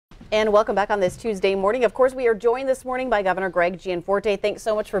And welcome back on this Tuesday morning. Of course, we are joined this morning by Governor Greg Gianforte. Thanks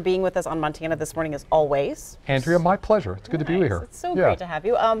so much for being with us on Montana this morning, as always. Andrea, my pleasure. It's good to be here. It's so great to have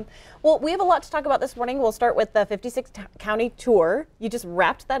you. Well, we have a lot to talk about this morning. We'll start with the 56 county tour. You just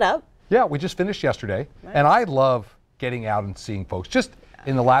wrapped that up. Yeah, we just finished yesterday. Nice. And I love getting out and seeing folks. Just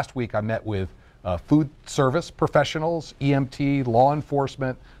in the last week, I met with food service professionals, EMT, law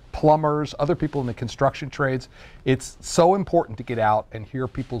enforcement, plumbers, other people in the construction trades. It's so important to get out and hear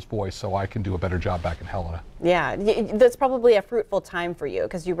people's voice so I can do a better job back in Helena. Yeah, that's probably a fruitful time for you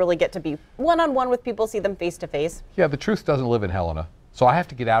because you really get to be one-on-one with people, see them face to face. Yeah, the truth doesn't live in Helena. So I have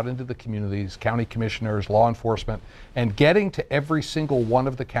to get out into the communities, county commissioners, law enforcement, and getting to every single one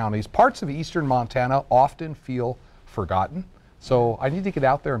of the counties. Parts of eastern Montana often feel forgotten. So I need to get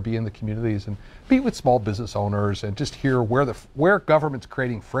out there and be in the communities and meet with small business owners and just hear where government's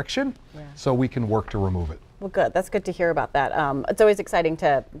creating friction so we can work to remove it. Well, good. That's good to hear about that. It's always exciting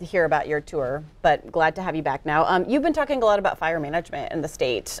to hear about your tour, but glad to have you back now. You've been talking a lot about fire management in the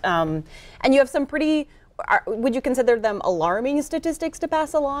state, and you have some pretty, would you consider them alarming statistics to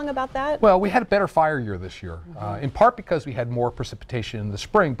pass along about that? Well, we had a better fire year this year, in part because we had more precipitation in the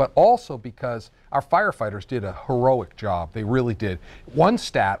spring, but also because our firefighters did a heroic job. They really did. One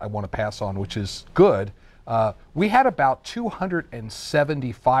stat I want to pass on, which is good, we had about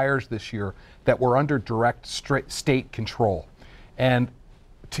 270 fires this year that were under direct state control. And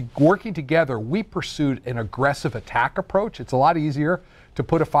working together, we pursued an aggressive attack approach. It's a lot easier to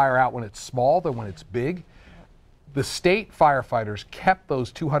put a fire out when it's small than when it's big. The state firefighters kept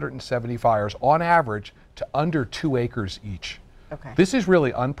those 270 fires on average to under 2 acres each. Okay. This is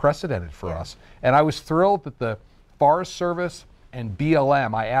really unprecedented for us. And I was thrilled that the Forest Service and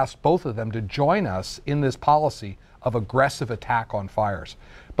BLM, I asked both of them to join us in this policy of aggressive attack on fires.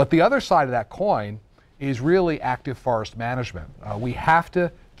 But the other side of that coin is really active forest management. We have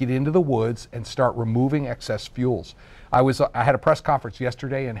to get into the woods and start removing excess fuels. I had a press conference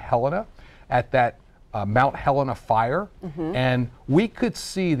yesterday in Helena at that Mount Helena fire, and we could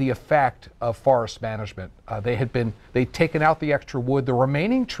see the effect of forest management. They'd taken out the extra wood. The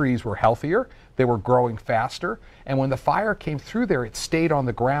remaining trees were healthier. They were growing faster. And when the fire came through there, it stayed on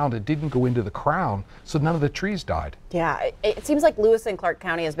the ground. It didn't go into the crown, so none of the trees died. Yeah, it seems like Lewis and Clark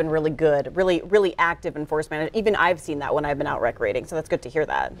County has been really good, really active in forest management. Even I've seen that when I've been out recreating, so that's good to hear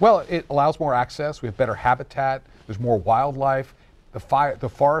that. Well, it allows more access. We have better habitat. There's more wildlife. The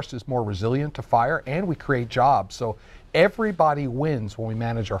forest is more resilient to fire, and we create jobs. So everybody wins when we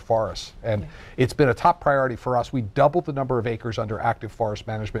manage our forests. And it's been a top priority for us. We doubled the number of acres under active forest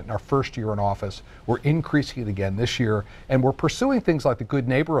management in our first year in office. We're increasing it again this year. And we're pursuing things like the Good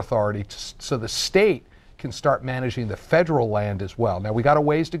Neighbor Authority so the state can start managing the federal land as well. Now, we got a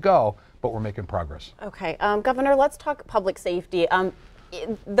ways to go, but we're making progress. Okay, Governor, let's talk public safety.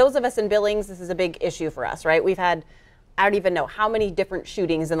 Those of us in Billings, this is a big issue for us, right? We've had, I don't even know how many different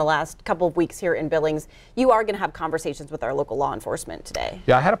shootings in the last couple of weeks here in Billings. You are going to have conversations with our local law enforcement today.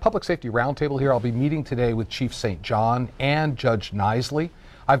 Yeah, I had a public safety roundtable here. I'll be meeting today with Chief St. John and Judge Nisley.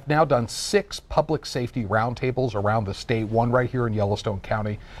 I've now done 6 public safety roundtables around the state, one right here in Yellowstone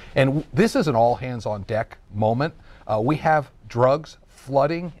County. And this is an all hands on deck moment. We have drugs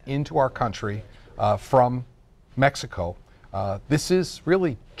flooding into our country from Mexico. This is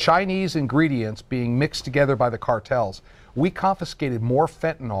really Chinese ingredients being mixed together by the cartels. We confiscated more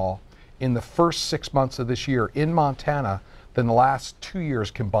fentanyl in the first 6 months of this year in Montana than the last 2 years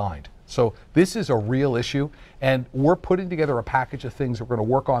combined. So this is a real issue, and we're putting together a package of things that we're going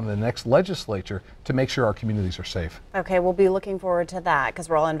to work on in the next legislature to make sure our communities are safe. Okay, we'll be looking forward to that because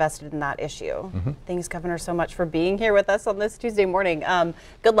we're all invested in that issue. Thanks, Governor, so much for being here with us on this Tuesday morning.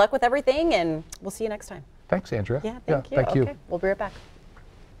 Good luck with everything, and we'll see you next time. Thanks, Andrea. Yeah, thank you. Thank you. Okay, we'll be right back.